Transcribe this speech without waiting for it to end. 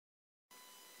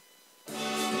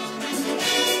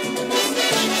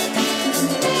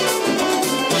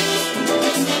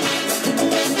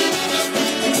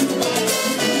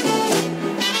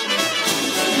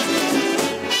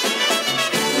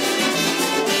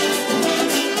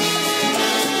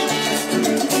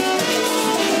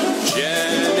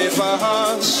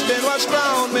lost and was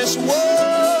crowned Miss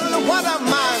World. What a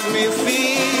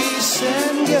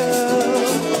magnificent girl.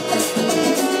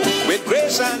 With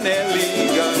grace and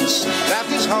elegance, that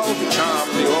is how to charm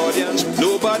the audience.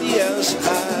 Nobody else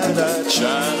had a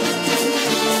chance.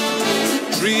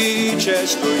 3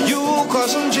 cheers for you,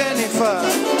 cousin Jennifer,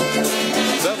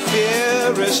 the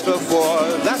fairest of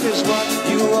all, that is what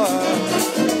you are.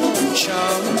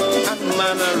 Charm and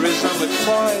mannerism with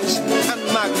poise and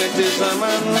magnetism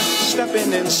and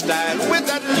stepping in style with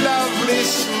that lovely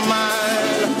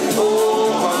smile.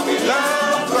 Oh, how we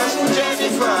love cousin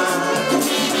Jennifer,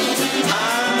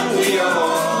 and we are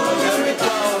all very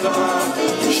proud of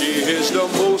her. She is the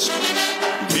most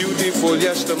beautiful,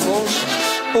 yes, the most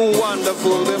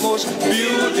wonderful, the most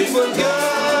beautiful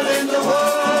girl in the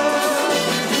world.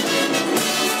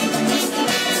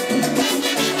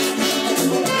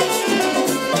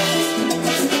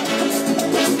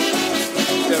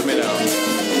 Tell me now.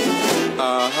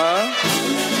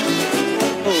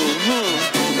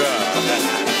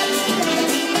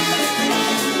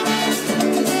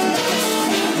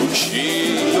 She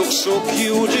looks so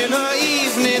cute in her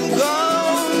evening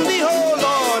gown. The whole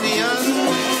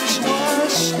audience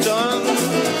was stunned.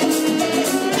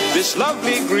 This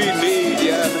lovely green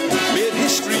lady made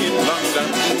history in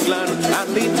London, England,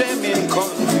 and lead them in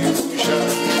confusion.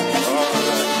 All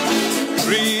right.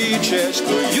 3 cheers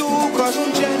to you,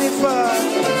 cousin Jennifer,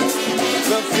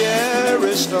 the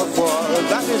fairest of all,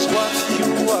 that is what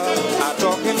you are. I'm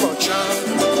talking about charm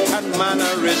and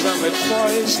mannerism with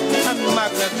poise and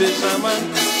magnetism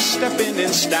and stepping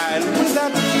in style with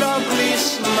that lovely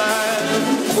smile.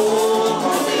 Oh,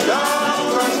 how we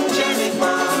love cousin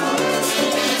Jennifer,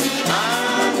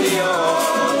 and we are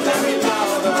all very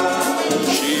proud of her.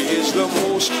 She is the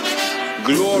most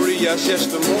glorious, yes,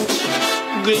 the most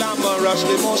glamorous,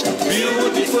 the most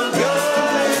beautiful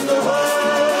girl in the world.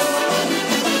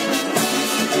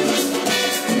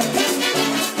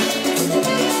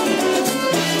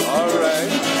 All right,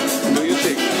 do you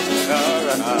think? All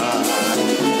right.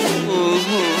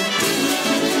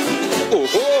 Oh,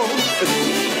 oh.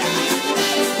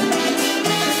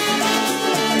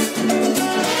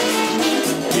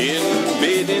 In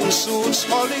bathing suits,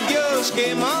 all the girls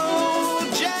came out.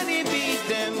 Jenny beat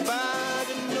them bad,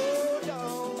 no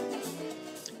doubt.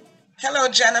 Hello,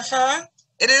 Jennifer.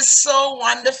 It is so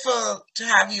wonderful to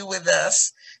have you with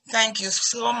us. Thank you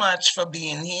so much for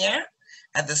being here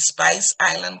at the Spice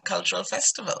Island Cultural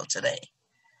Festival today.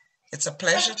 It's a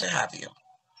pleasure to have you.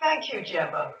 Thank you,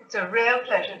 Gemma. It's a real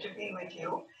pleasure to be with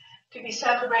you, to be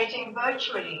celebrating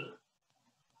virtually.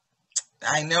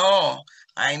 I know.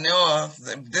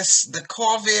 The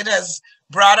COVID has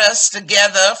brought us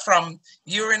together from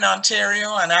you're in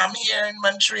Ontario and I'm here in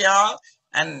Montreal,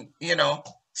 and you know,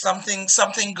 something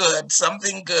good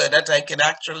that I can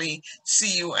actually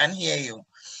see you and hear you.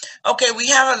 Okay, we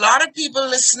have a lot of people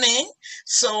listening,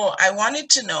 so I wanted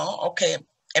to know, okay,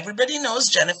 everybody knows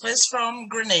Jennifer is from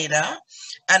Grenada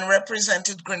and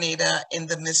represented Grenada in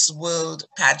the Miss World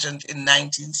pageant in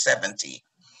 1970.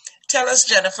 Tell us,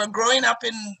 Jennifer, growing up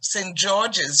in St.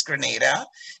 George's, Grenada,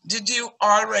 did you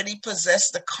already possess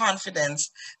the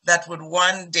confidence that would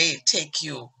one day take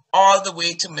you all the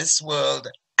way to Miss World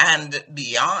and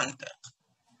beyond?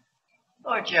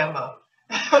 Oh, Gemma.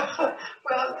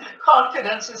 Well,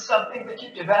 confidence is something that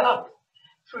you develop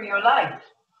through your life.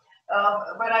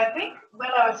 But I think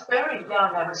when I was very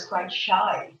young, I was quite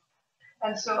shy.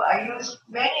 And so I used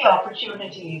many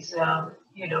opportunities, to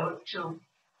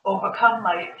overcome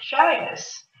my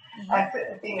shyness.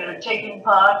 Mm-hmm. Taking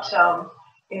part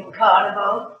in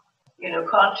carnival,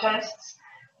 contests,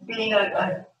 being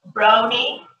a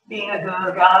brownie, being a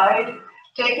girl guide,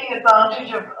 taking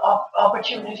advantage of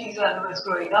opportunities when I was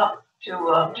growing up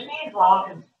to be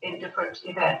involved in different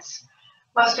events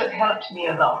must have helped me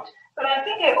a lot. But I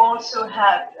think I also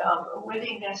had a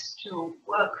willingness to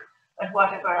work at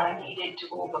whatever I needed to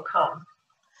overcome.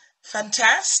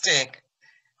 Fantastic.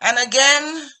 And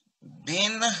again,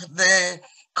 being the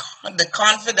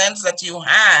confidence that you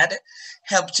had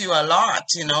helped you a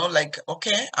lot, like,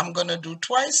 okay, I'm going to do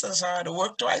twice as hard,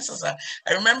 work twice as hard.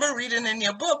 I remember reading in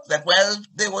your book that while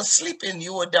they were sleeping,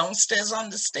 you were downstairs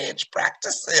on the stage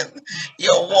practicing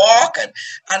your walk.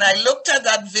 And I looked at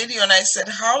that video and I said,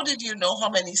 how did you know how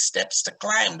many steps to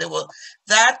climb?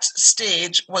 That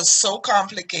stage was so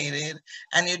complicated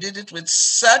and you did it with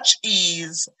such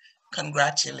ease.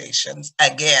 Congratulations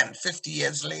again, 50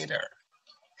 years later.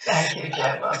 Thank you,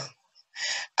 Gemma.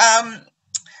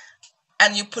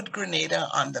 And you put Grenada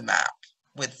on the map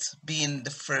with being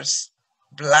the first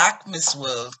Black Miss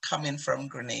World coming from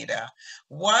Grenada.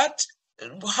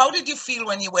 How did you feel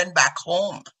when you went back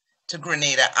home to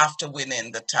Grenada after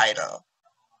winning the title?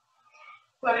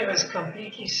 Well, it was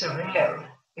completely surreal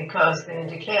because they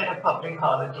declared a public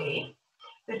holiday.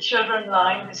 The children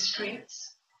lined the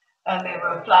streets and they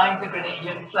were flying the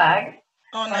Grenadian flag.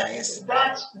 Oh, nice. And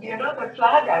that, the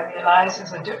flag, I realize,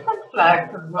 is a different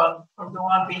flag from the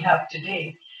one we have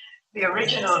today. The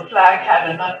original flag had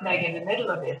a nutmeg in the middle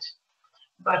of it.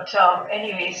 But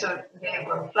anyway, so they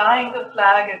were flying the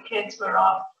flag, and kids were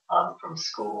off from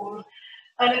school.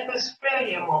 And it was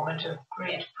really a moment of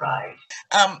great pride.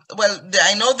 Well,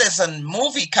 I know there's a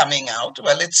movie coming out.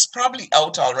 Well, it's probably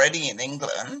out already in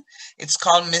England. It's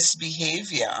called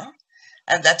Misbehavior,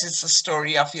 and that is the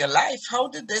story of your life. How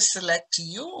did they select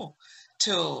you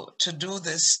to do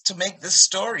this, to make this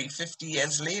story 50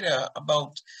 years later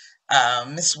about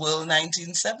Miss World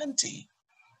 1970?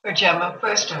 Well, Gemma,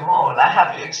 first of all, I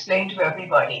have to explain to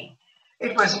everybody,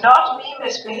 it was not me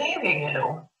misbehaving, you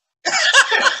know.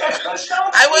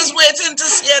 I was waiting to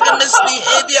hear the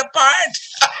misbehavior part.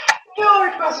 No,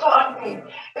 it was not me.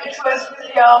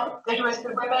 It was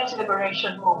the women's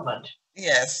liberation movement.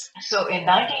 Yes. So in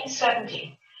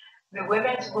 1970, the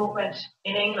women's movement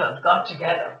in England got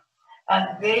together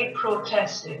and they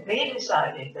protested. They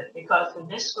decided that because the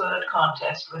Miss World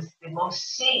contest was the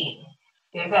most seen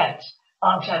event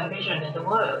on television in the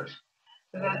world,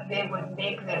 that they would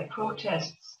make their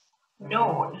protests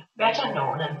better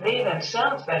known, and they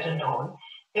themselves better known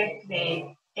if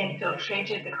they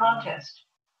infiltrated the contest.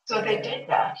 So they did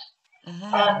that.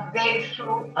 Mm-hmm. And they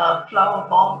threw flower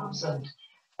bombs and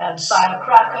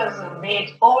firecrackers and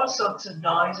made all sorts of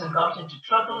noise and got into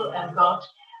trouble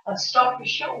and stopped the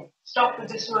show, stopped the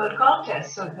Miss World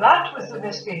contest. So that was the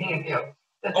misbehavior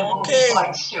that the movie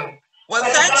points to. Well,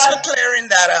 but thanks for clearing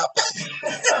that up.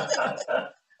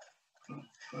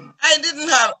 I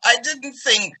didn't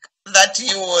think that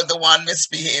you were the one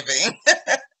misbehaving.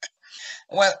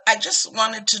 Well, I just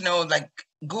wanted to know, like,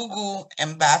 Gugu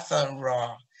Mbatha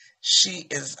Raw, she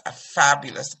is a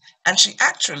fabulous, and she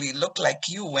actually looked like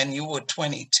you when you were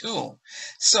 22.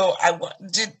 So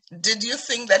did you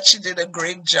think that she did a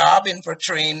great job in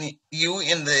portraying you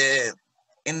in the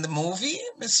movie,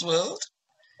 Miss World?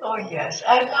 Oh, yes.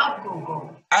 I love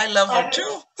Gugu. I love her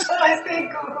too. I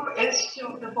think Gugu is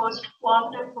the most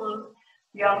wonderful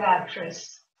young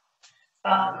actress.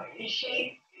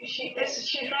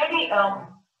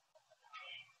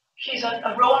 She's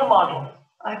a role model.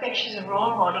 I think she's a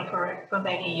role model for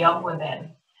many young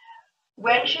women.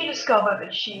 When she discovered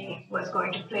that she was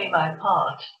going to play my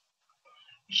part,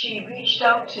 she reached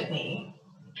out to me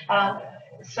and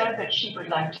said that she would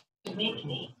like to meet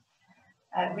me.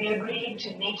 And we agreed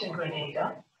to meet in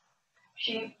Grenada.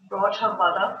 She brought her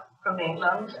mother from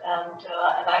England, and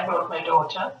I brought my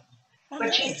daughter.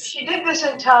 But she did this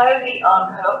entirely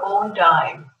on her own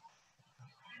dime.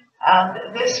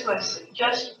 And this was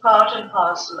just part and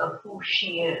parcel of who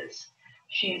she is.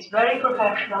 She is very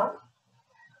professional,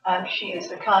 and she is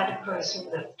the kind of person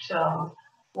that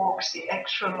walks the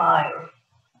extra mile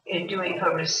in doing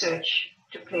her research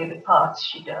to play the parts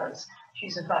she does.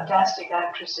 She's a fantastic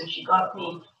actress, and she got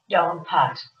me down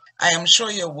pat. I am sure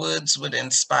your words would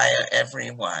inspire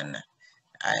everyone.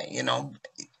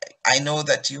 I know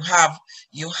that you have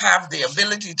the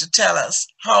ability to tell us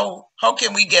how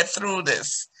can we get through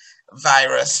this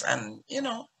virus, and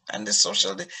and the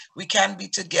social. We can be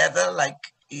together,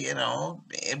 like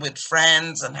with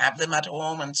friends and have them at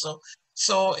home, and so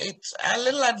it's a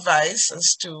little advice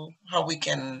as to how we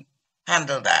can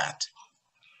handle that.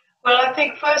 Well, I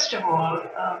think first of all,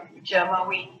 Gemma,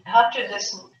 we have to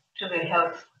listen to the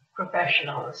health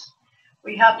professionals.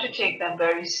 We have to take them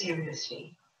very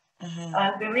seriously. Mm-hmm.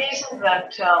 And the reason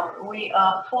that we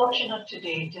are fortunate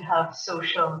today to have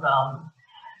social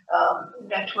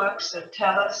networks that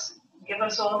give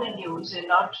us all the news, and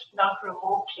not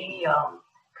remotely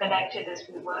connected as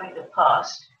we were in the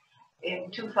past.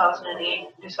 In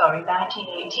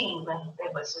 1918, when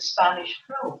there was the Spanish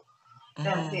flu,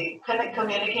 then the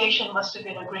communication must have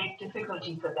been a great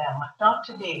difficulty for them. Not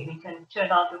today. We can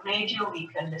turn on the radio, we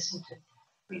can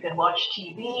watch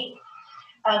TV,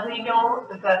 and we know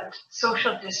that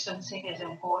social distancing is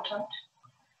important.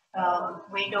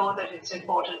 We know that it's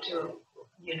important to,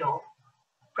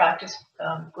 practice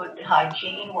good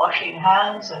hygiene, washing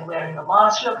hands and wearing a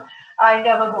mask. Look, I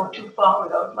never go too far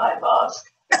without my mask.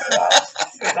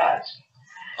 Look at that.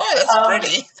 Oh, that's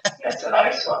pretty. That's a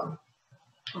nice one.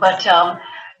 But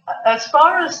as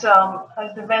far as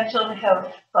the mental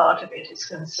health part of it is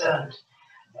concerned,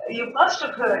 you must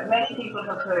have heard, many people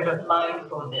have heard of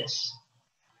mindfulness.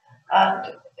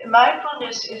 And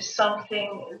mindfulness is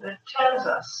something that tells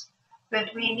us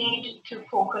that we need to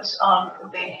focus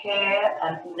on the here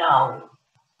and now.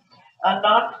 and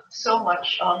not so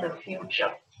much on the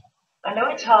future. I know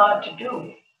it's hard to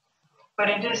do, but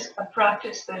it is a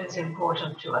practice that is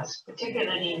important to us,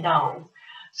 particularly now,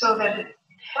 so that it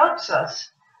helps us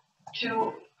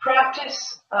to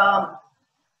practice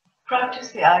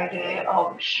the idea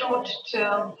of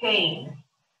short-term pain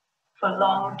for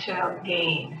long-term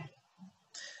gain.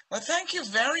 Well, thank you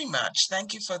very much.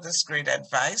 Thank you for this great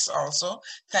advice also.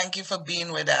 Thank you for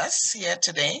being with us here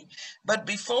today. But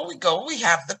before we go, we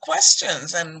have the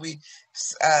questions, and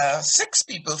 6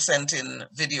 people sent in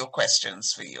video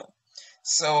questions for you.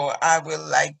 So I will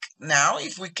like now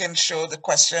if we can show the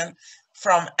question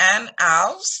from Ann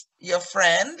Alves, your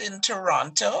friend in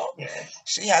Toronto. Yes.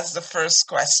 She has the first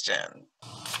question.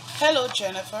 Hello,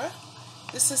 Jennifer.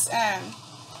 This is Anne.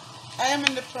 I am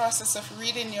in the process of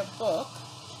reading your book.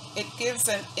 It gives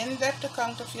an in-depth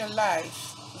account of your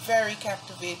life, very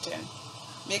captivating,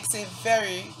 makes a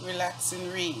very relaxing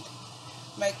read.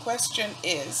 My question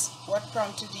is, what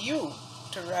prompted you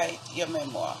to write your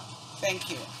memoir? Thank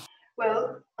you.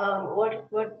 Well,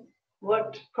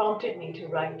 what prompted me to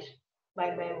write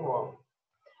my memoir?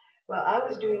 Well, I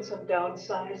was doing some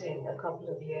downsizing a couple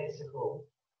of years ago,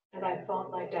 and I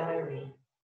found my diary,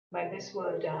 my Miss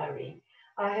World diary.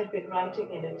 I had been writing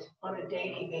in it on a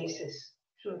daily basis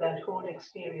through that whole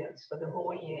experience for the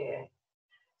whole year.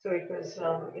 So it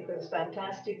was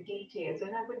fantastic details,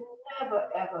 and I would never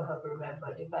ever have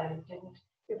remembered if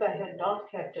I had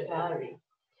not kept a diary.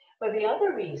 But the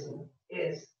other reason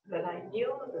is that I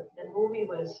knew that the movie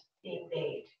was being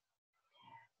made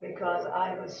because I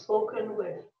had spoken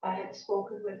with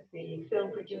the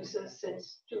film producers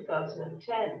since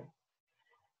 2010.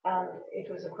 And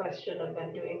it was a question of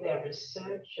them doing their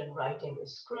research and writing the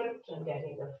script and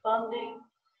getting the funding.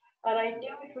 And I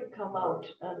knew it would come out.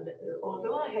 And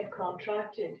although I had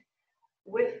contracted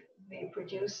with the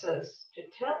producers to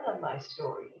tell them my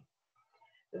story,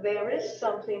 there is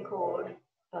something called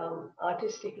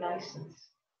artistic license,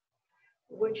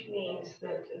 which means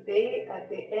that they, at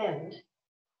the end,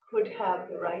 could have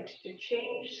the right to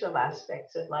change some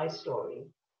aspects of my story.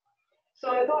 So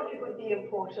I thought it would be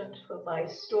important for my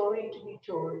story to be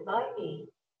told by me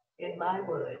in my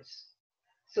words.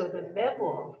 So the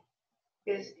memoir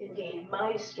is indeed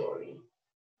my story,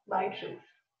 my truth.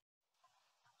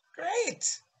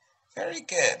 Great. Very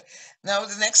good. Now,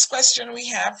 the next question we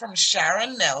have from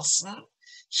Sharon Nelson.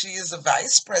 She is the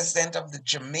Vice President of the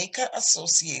Jamaica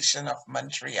Association of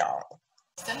Montreal.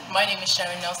 My name is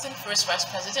Sharon Nelson, First Vice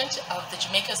President of the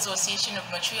Jamaica Association of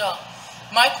Montreal.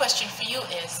 My question for you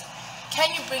is, can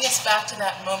you bring us back to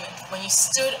that moment when you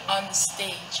stood on the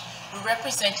stage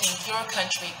representing your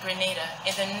country, Grenada,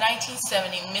 in the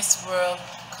 1970 Miss World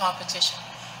competition?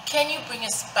 Can you bring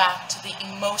us back to the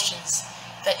emotions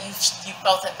that you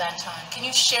felt at that time? Can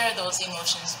you share those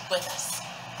emotions with us?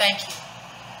 Thank you.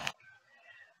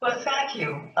 Well, thank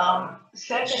you.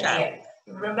 Secondly,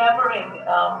 remembering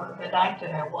the night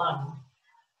that I won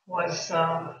was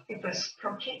it was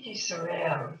completely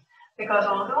surreal, because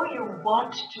although you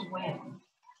want to win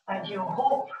and you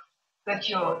hope that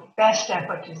your best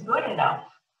effort is good enough,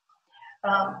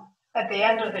 at the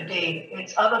end of the day,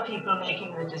 it's other people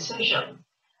making the decision.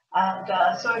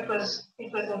 And so it was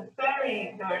a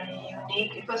very, very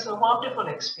unique, it was a wonderful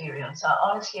experience.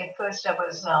 Honestly, at first I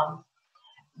was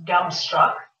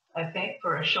dumbstruck, I think,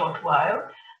 for a short while.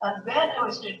 And then I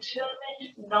was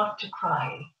determined not to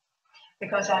cry,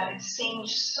 because I had seen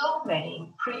so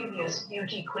many previous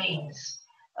beauty queens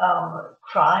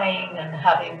crying and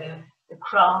having the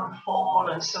crown fall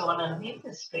and so on. And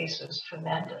this place was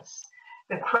tremendous.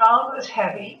 The crown was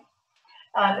heavy,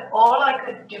 and all I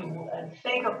could do and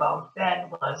think about then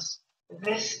was,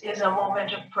 this is a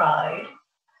moment of pride,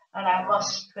 and I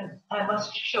must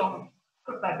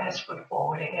put my best foot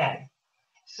forward again.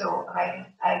 So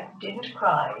I didn't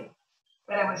cry,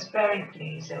 but I was very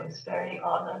pleased. I was very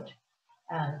honored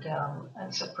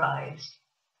and surprised.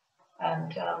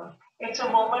 And it's a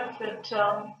moment that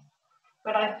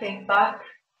when I think back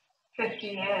 50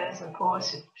 years, of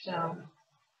course, and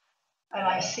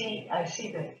I see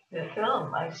the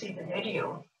film, I see the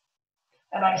video,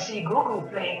 and I see Gugu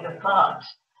playing the part.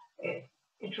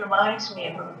 It reminds me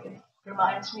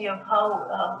of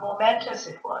how momentous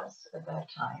it was at that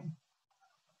time.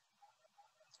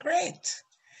 Great.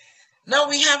 Now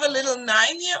we have a little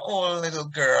 9-year-old little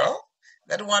girl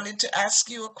that wanted to ask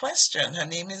you a question. Her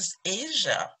name is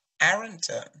Asia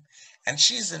Arrington, and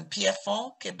she's in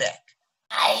Pierrefonds, Quebec.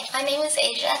 Hi, my name is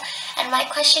Asia, and my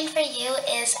question for you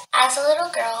is, as a little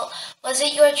girl, was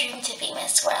it your dream to be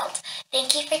Miss World?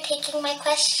 Thank you for taking my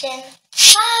question.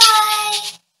 Bye!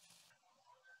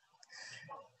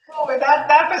 but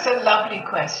that was a lovely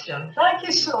question. Thank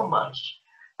you so much.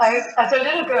 As a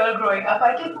little girl growing up,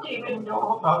 I didn't even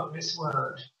know about Miss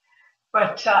World,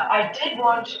 but I did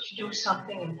want to do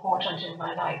something important in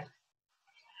my life.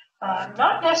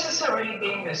 Not necessarily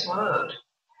being Miss World,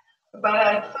 but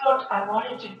I thought I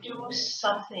wanted to do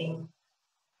something,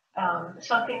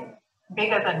 something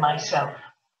bigger than myself.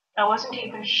 I wasn't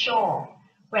even sure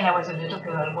when I was a little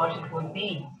girl what it would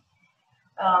be.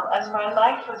 As my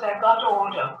life, as I got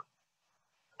older,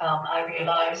 I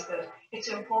realized that it's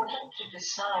important to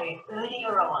decide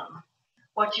earlier on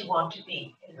what you want to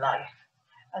be in life.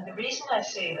 And the reason I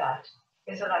say that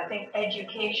is that I think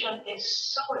education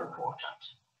is so important.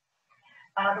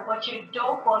 And what you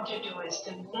don't want to do is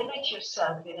to limit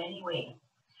yourself in any way.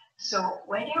 So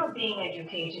when you're being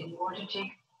educated, you want to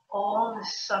take all the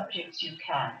subjects you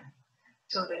can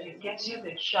so that it gives you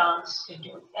the chance to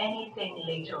do anything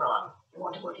later on. You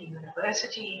want to go to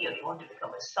university, or you want to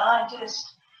become a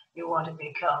scientist, you want to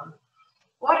become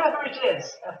whatever it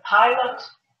is, a pilot.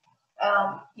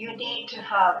 You need to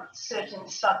have certain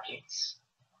subjects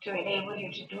to enable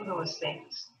you to do those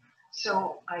things.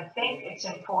 So I think it's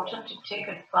important to take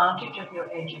advantage of your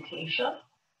education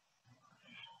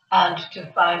and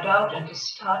to find out and to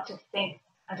start to think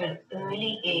at an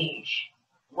early age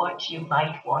what you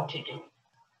might want to do.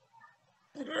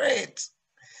 Great.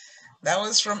 That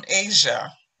was from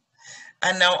Asia.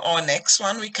 And now our next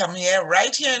one, we come here,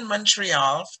 right here in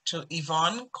Montreal, to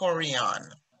Yvonne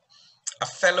Corian, a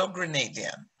fellow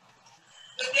Grenadian.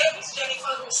 Good day, Ms.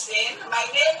 Jennifer Hosten. My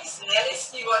name is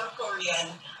Nellis Yvonne Corian,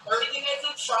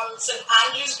 originated from St.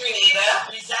 Andrews, Grenada,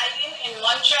 residing in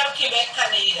Montreal, Quebec,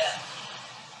 Canada.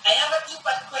 I have a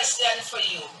two-part question for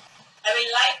you. I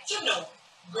would like to know,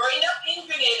 growing up in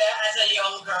Grenada as a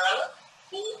young girl,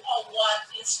 who or what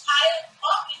inspired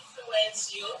or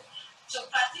influenced you to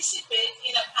participate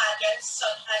in a pageant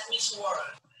such as Miss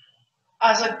World?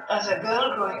 As a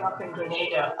girl growing up in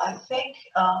Grenada, I think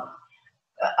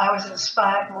I was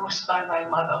inspired most by my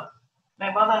mother.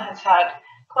 My mother has had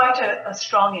quite a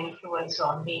strong influence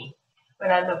on me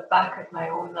when I look back at my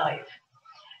own life.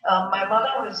 My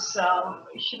mother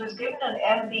she was given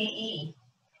an MBE,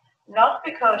 not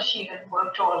because she had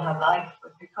worked all her life,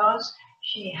 but because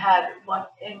she had,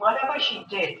 in whatever she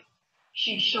did,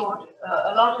 she showed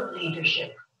a lot of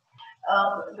leadership.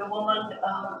 The woman,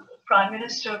 Prime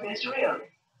Minister of Israel,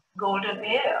 Golda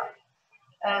Meir,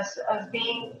 as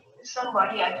being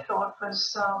somebody I thought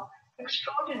was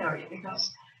extraordinary,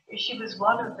 because she was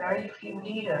one of very few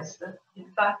leaders that, in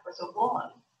fact, was a woman.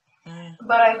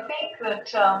 But I think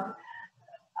that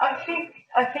I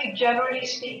think generally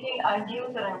speaking, I knew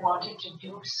that I wanted to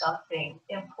do something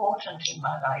important in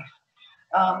my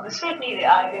life. Certainly, the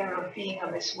idea of being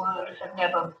a Miss World had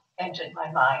never entered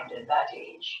my mind at that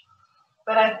age.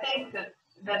 But I think that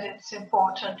it's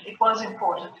important. It was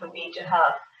important for me to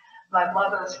have my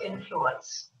mother's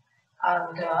influence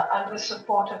and the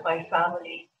support of my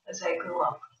family as I grew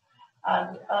up,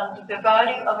 and the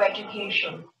value of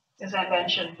education, as I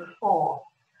mentioned before,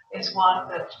 is one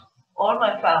that all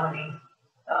my family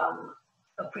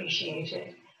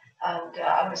appreciated, and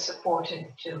I was supported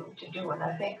to do. And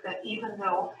I think that even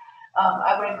though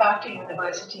I went back to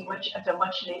university at a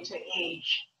much later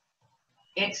age,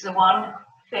 it's the one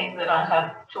thing that I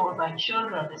have told my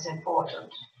children is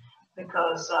important,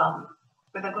 because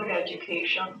with a good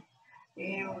education,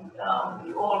 you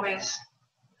always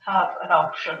have an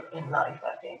option in life,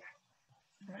 I think.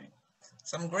 Right.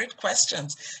 Some great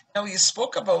questions. Now, you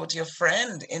spoke about your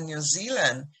friend in New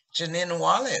Zealand, Janine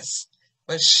Wallace.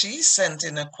 Well, she sent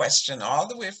in a question all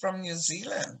the way from New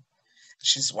Zealand.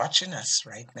 She's watching us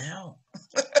right now.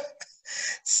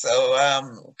 So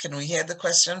can we hear the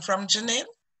question from Janine?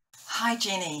 Hi,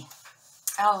 Jenny.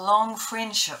 Our long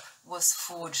friendship was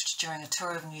forged during a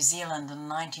tour of New Zealand in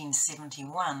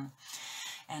 1971.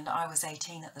 And I was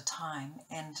 18 at the time,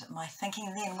 and my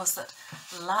thinking then was that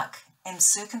luck and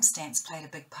circumstance played a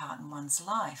big part in one's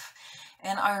life.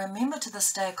 And I remember to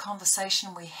this day a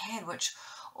conversation we had which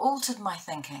altered my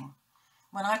thinking.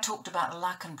 When I talked about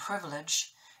luck and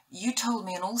privilege, you told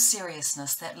me in all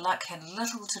seriousness that luck had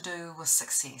little to do with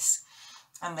success,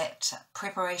 and that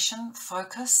preparation,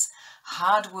 focus,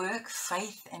 hard work,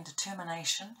 faith and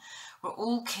determination were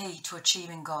all key to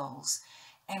achieving goals.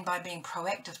 And by being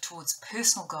proactive towards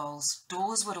personal goals,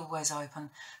 doors would always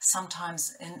open,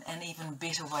 sometimes in an even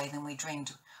better way than we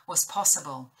dreamed was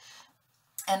possible.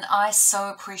 And I so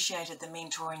appreciated the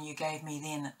mentoring you gave me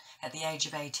then at the age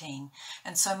of 18.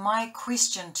 And so my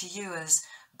question to you is,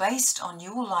 based on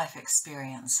your life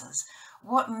experiences,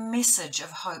 what message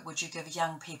of hope would you give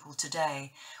young people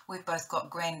today? We've both got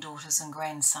granddaughters and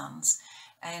grandsons.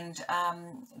 and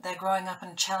they're growing up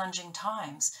in challenging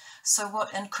times. So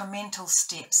what incremental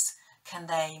steps can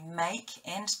they make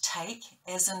and take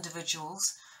as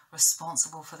individuals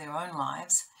responsible for their own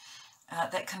lives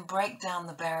that can break down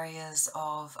the barriers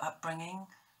of upbringing,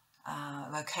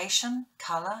 location,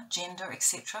 colour, gender,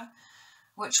 etc.,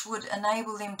 which would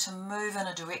enable them to move in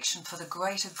a direction for the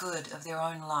greater good of their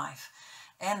own life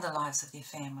and the lives of their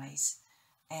families,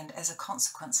 and as a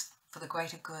consequence for the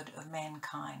greater good of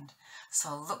mankind. So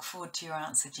I'll look forward to your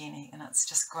answer, Jenny, and it's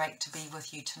just great to be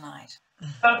with you tonight.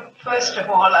 First of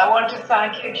all, I want to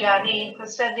thank you, Jenny, for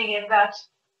sending in that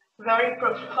very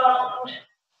profound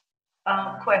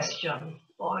question,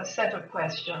 or a set of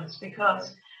questions,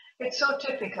 because it's so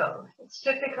typical. It's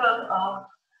typical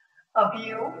of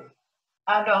you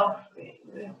and of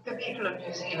the people of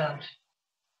New Zealand.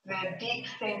 They're deep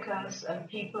thinkers and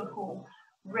people who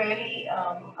really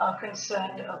are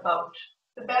concerned about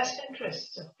the best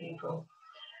interests of people.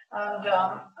 And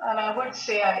I would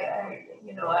say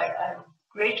I'm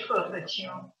grateful that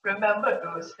you remembered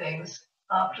those things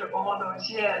after all those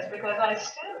years, because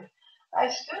I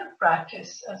still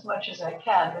practice as much as I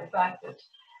can the fact that,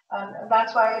 and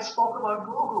that's why I spoke about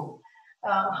Gugu,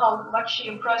 how much she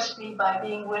impressed me by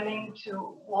being willing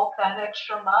to walk that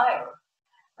extra mile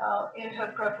in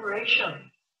her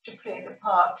preparation to play the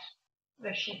part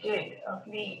that she did of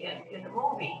me in the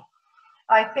movie.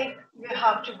 I think we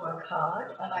have to work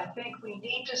hard, and I think we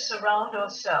need to surround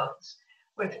ourselves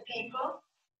with people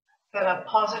that are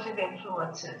positive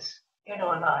influences in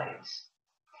our lives.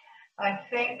 I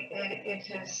think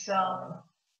it is,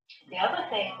 the other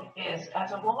thing is,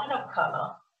 as a woman of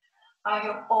color, I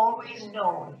have always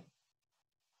known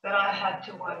that I had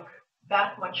to work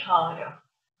that much harder.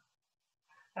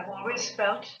 I've always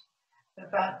felt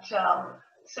that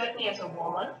certainly as a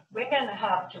woman, women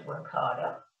have to work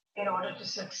harder in order to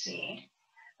succeed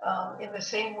in the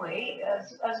same way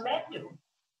as men do.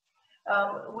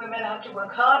 Women have to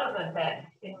work harder than men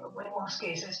in most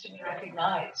cases to be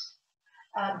recognized.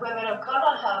 And women of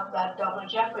color have that double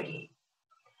jeopardy.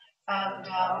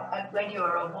 And when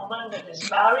you're a woman that is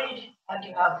married and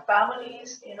you have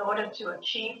families, in order to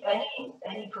achieve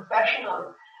any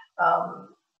professional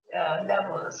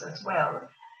levels as well,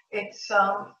 it's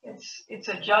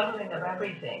a juggling of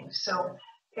everything. So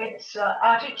it's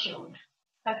attitude.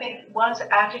 I think one's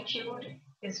attitude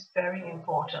is very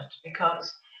important,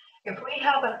 because if we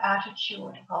have an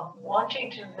attitude of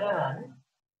wanting to learn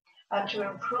and to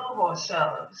improve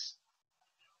ourselves,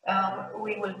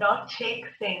 we will not take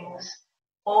things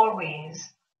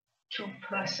always too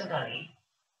personally.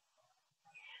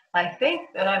 I think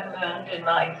that I've learned in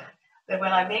life that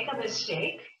when I make a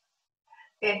mistake,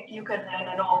 you can learn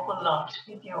an awful lot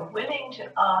if you're willing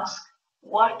to ask,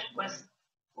 what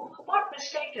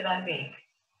mistake did I make?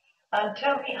 And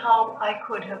tell me how I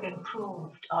could have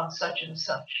improved on such and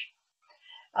such.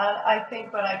 I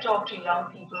think when I talk to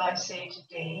young people, I say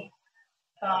today,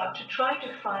 to try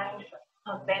to find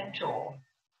a mentor,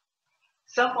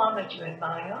 someone that you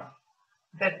admire,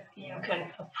 that you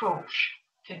can approach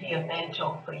to be a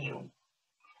mentor for you.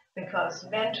 Because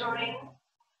mentoring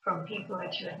from people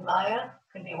that you admire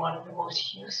can be one of the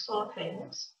most useful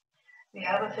things. The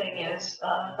other thing is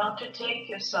not to take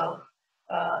yourself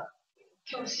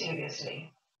too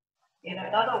seriously. In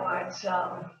other words,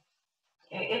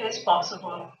 it is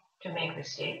possible to make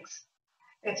mistakes.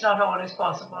 It's not always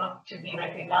possible to be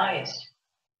recognized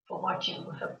for what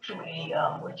you have truly,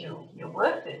 what your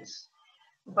worth is.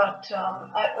 But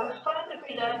I find that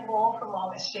we learn more from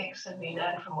our mistakes than we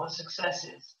learn from our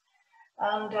successes.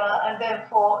 And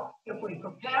therefore, if we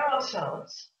prepare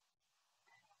ourselves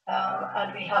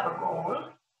and we have a goal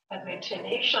and we're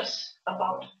tenacious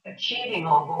about achieving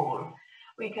our goal,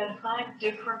 we can find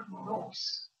different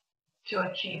routes to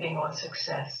achieving our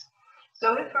success.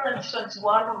 So if, for instance,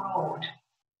 one road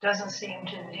doesn't seem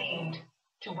to lead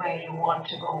to where you want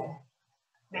to go,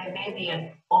 there may be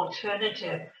an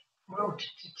alternative route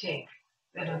to take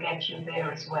that will get you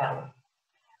there as well.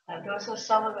 And those are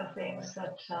some of the things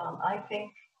that I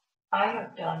think I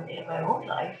have done in my own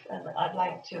life, and I'd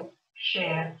like to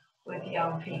share with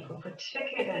young people,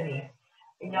 particularly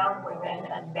young women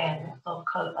and men of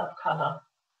color.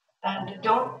 And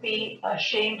don't be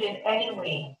ashamed in any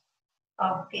way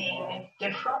of being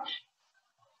different,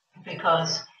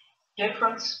 because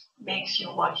difference makes you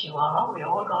what you are. We're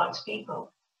all God's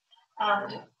people.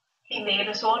 And He made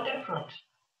us all different.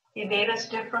 He made us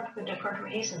different for different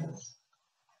reasons.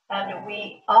 And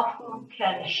we often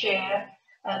can share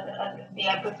and be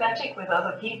empathetic with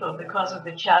other people because of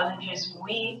the challenges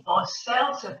we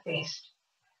ourselves have faced.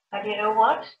 And you know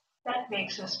what? That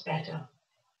makes us better.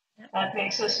 That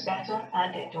makes us better,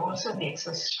 and it also makes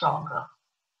us stronger.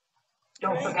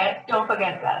 Don't Great.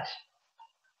 forget that.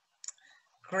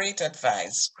 Great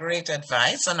advice, great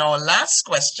advice. And our last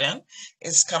question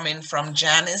is coming from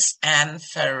Janice Ann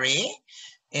Ferry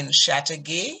in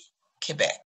Chateauguay,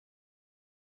 Quebec.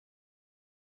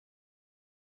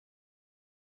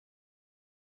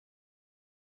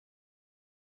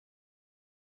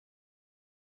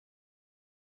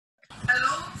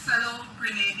 Hello, fellow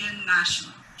Grenadian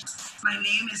nationals. My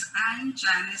name is Anne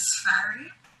Janice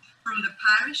Farry from the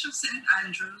parish of St.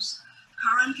 Andrews,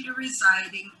 currently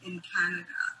residing in Canada.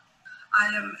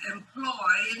 I am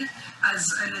employed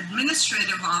as an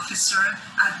administrative officer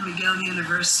at McGill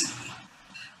University.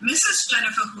 Mrs.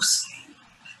 Jennifer Hosten,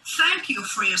 thank you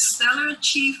for your stellar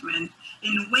achievement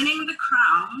in winning the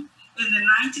crown in the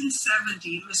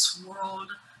 1970 Miss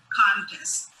World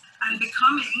contest and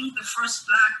becoming the first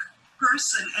Black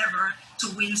person ever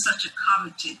to win such a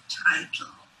coveted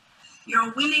title.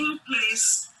 Your winning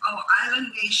placed our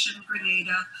island nation,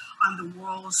 Grenada, on the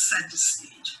world's center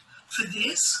stage. For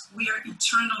this, we are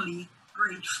eternally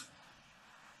grateful.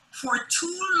 For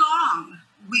too long,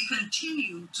 we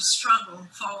continue to struggle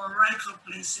for our rightful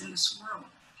place in this world.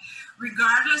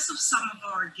 Regardless of some of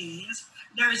our gains,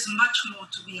 there is much more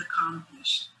to be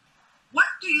accomplished. What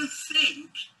do you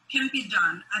think can be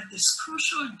done at this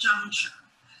crucial juncture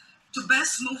to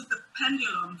best move the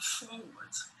pendulum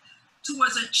forward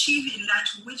towards achieving that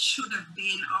which should have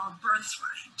been our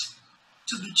birthright,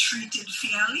 to be treated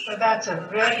fairly? So that's a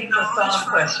really profound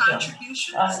question.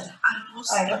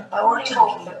 And I only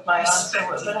hope that my answer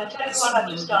will, but I tell you what, I'm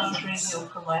just answering you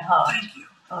from my heart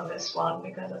on this one,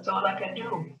 because that's all I can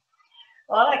do.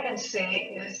 All I can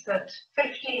say is that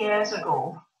 50 years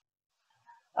ago,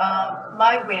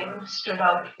 my win stood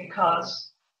out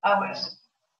because I was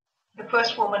the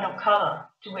first woman of color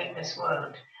to win this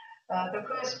world. The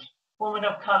first woman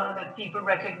of color that people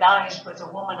recognized was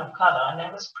a woman of color, and I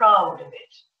was proud of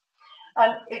it.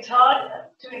 And it's hard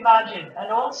to imagine.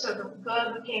 And also the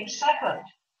girl who came second,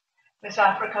 Miss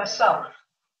Africa South,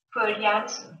 Pearl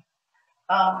Jansen.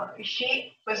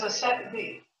 She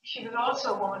was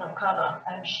also a woman of color,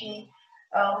 and she,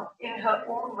 in her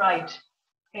own right,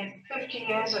 50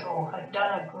 years ago, had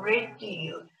done a great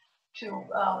deal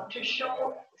to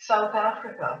show South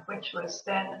Africa, which was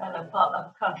then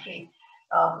a country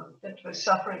that was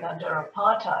suffering under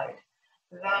apartheid,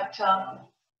 that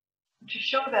to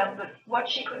show them that what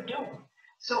she could do.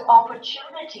 So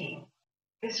opportunity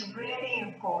is really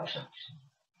important.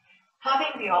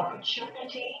 Having the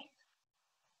opportunity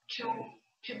to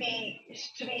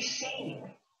be seen,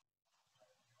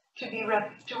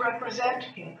 to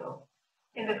represent people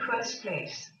in the first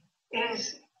place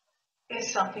is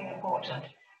something important.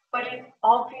 But it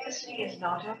obviously is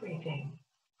not everything.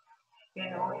 You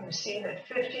know, you see that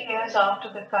 50 years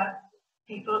after the fact,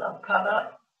 people of color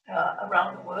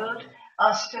around the world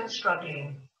are still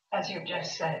struggling, as you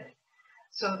just said.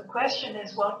 So the question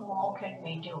is, what more can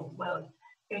we do? Well,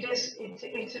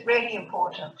 it's really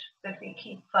important that we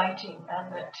keep fighting,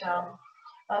 and that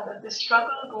the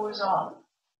struggle goes on,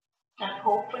 and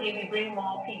hopefully we bring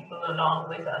more people along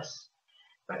with us.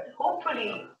 But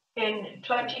hopefully in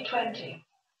 2020,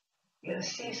 you'll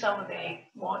see some of the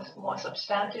more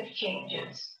substantive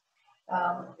changes.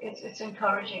 It's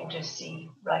encouraging to see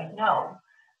right now,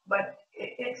 but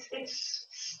it's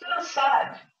still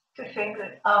sad to think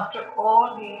that after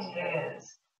all these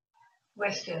years,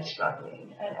 we're still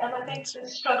struggling. And I think the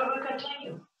struggle will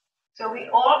continue. So we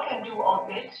all can do our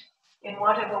bit in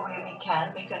whatever way we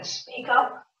can. We can speak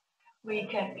up, we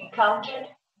can be counted,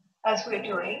 as we're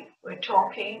doing. We're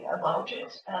talking about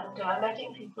it and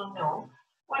letting people know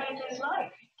what it is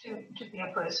like to be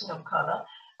a person of color,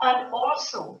 and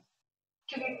also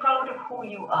to be proud of who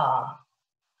you are.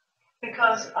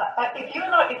 Because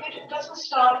if it doesn't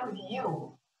start with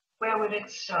you, where would it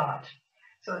start?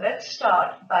 So let's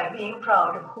start by being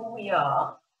proud of who we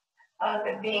are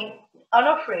and being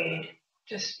unafraid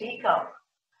to speak up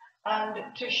and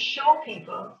to show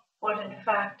people what in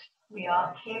fact we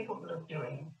are capable of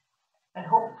doing. And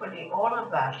hopefully all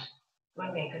of that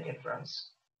will make a difference.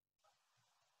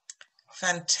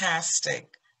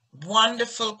 Fantastic.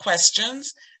 Wonderful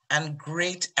questions and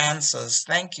great answers.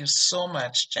 Thank you so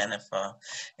much, Jennifer.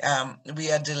 We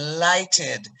are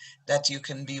delighted that you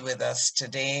can be with us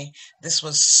today. This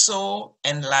was so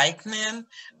enlightening.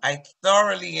 I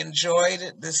thoroughly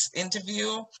enjoyed this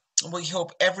interview. We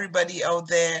hope everybody out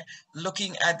there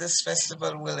looking at this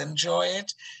festival will enjoy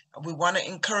it. We want to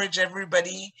encourage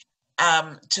everybody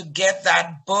to get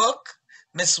that book,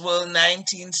 Miss World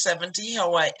 1970,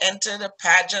 How I Entered a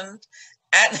Pageant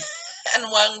and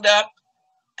wound up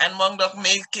and Mongdok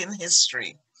making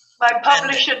history. My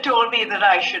publisher told me that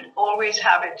I should always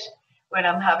have it when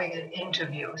I'm having an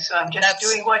interview. So I'm just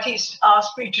doing what he's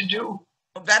asked me to do.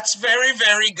 That's very,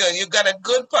 very good. You got a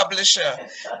good publisher.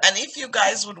 And if you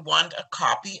guys would want a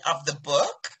copy of the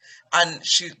book, and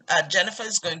Jennifer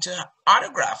is going to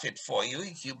autograph it for you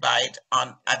if you buy it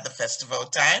at the festival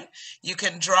time, you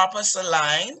can drop us a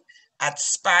line at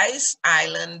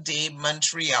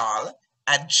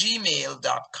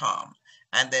spiceislandaymontreal@gmail.com,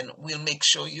 and then we'll make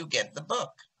sure you get the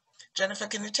book. Jennifer,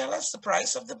 can you tell us the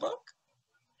price of the book?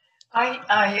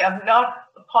 I am not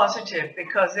positive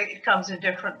because it comes in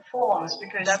different forms,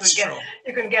 because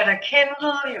you can get a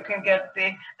Kindle, you can get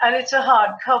and it's a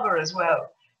hardcover as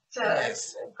well. So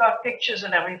It's got pictures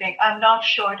and everything. I'm not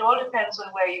sure. It all depends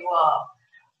on where you are.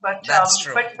 But that's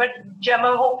true. But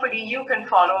Gemma, hopefully you can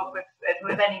follow up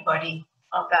with anybody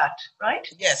on that, right?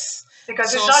 Yes.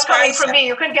 Because it's not coming from me.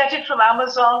 You can get it from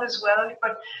Amazon as well.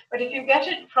 But if you get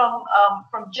it from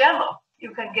Gemma,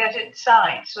 you can get it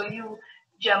signed. So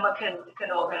Gemma can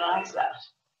organize that.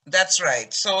 That's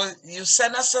right. So you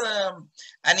send us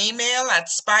an email at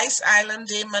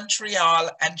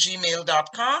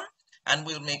spiceislandaymontreal@gmail.com, and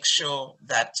we'll make sure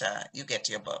that you get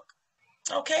your book.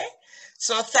 Okay?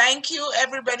 So thank you,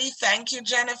 everybody. Thank you,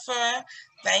 Jennifer.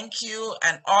 Thank you,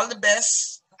 and all the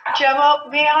best. Gemma,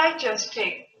 may I just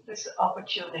take this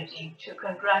opportunity to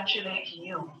congratulate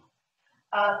you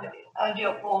and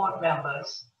your board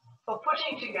members for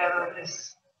putting together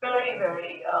this very,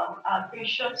 very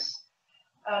ambitious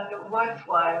and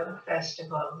worthwhile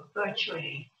festival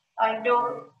virtually. I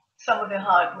know some of the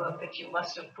hard work that you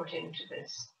must have put into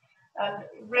this. And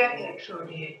really and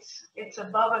truly, it's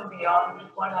above and beyond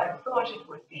what I thought it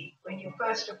would be when you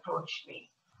first approached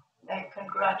me. I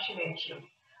congratulate you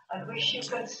and wish you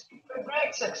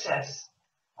great success.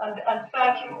 And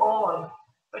thank you all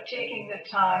for taking the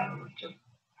time to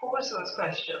pose those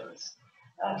questions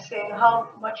and saying how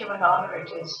much of an honor it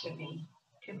is to be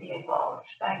involved.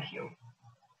 Thank you.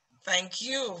 Thank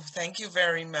you. Thank you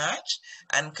very much.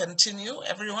 And continue,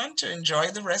 everyone, to enjoy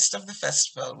the rest of the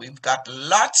festival. We've got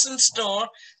lots in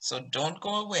store, so don't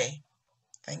go away.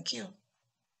 Thank you.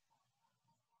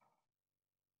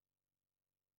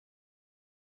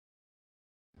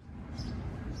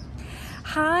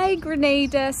 Hi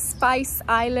Grenada Spice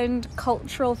Island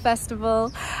Cultural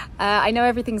Festival. I know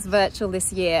everything's virtual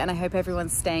this year and I hope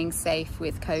everyone's staying safe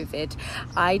with COVID.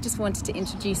 I just wanted to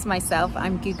introduce myself.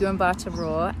 I'm Gugu Mbata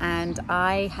Raw, and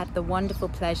I had the wonderful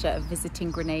pleasure of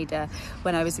visiting Grenada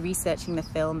when I was researching the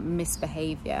film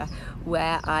Misbehavior,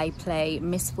 where I play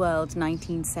Miss World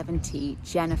 1970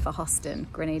 Jennifer Hosten,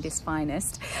 Grenada's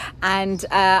finest. And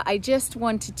I just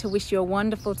wanted to wish you a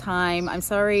wonderful time. I'm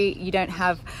sorry you don't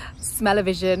have smell-o-vision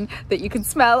that you can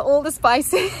smell all the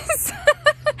spices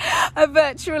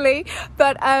virtually,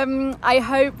 but I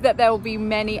hope that there will be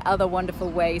many other wonderful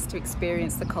ways to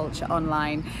experience the culture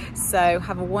online. So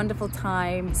have a wonderful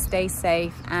time, stay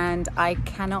safe, and I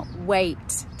cannot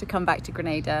wait to come back to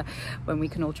Grenada when we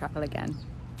can all travel again.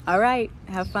 All right,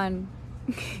 have fun.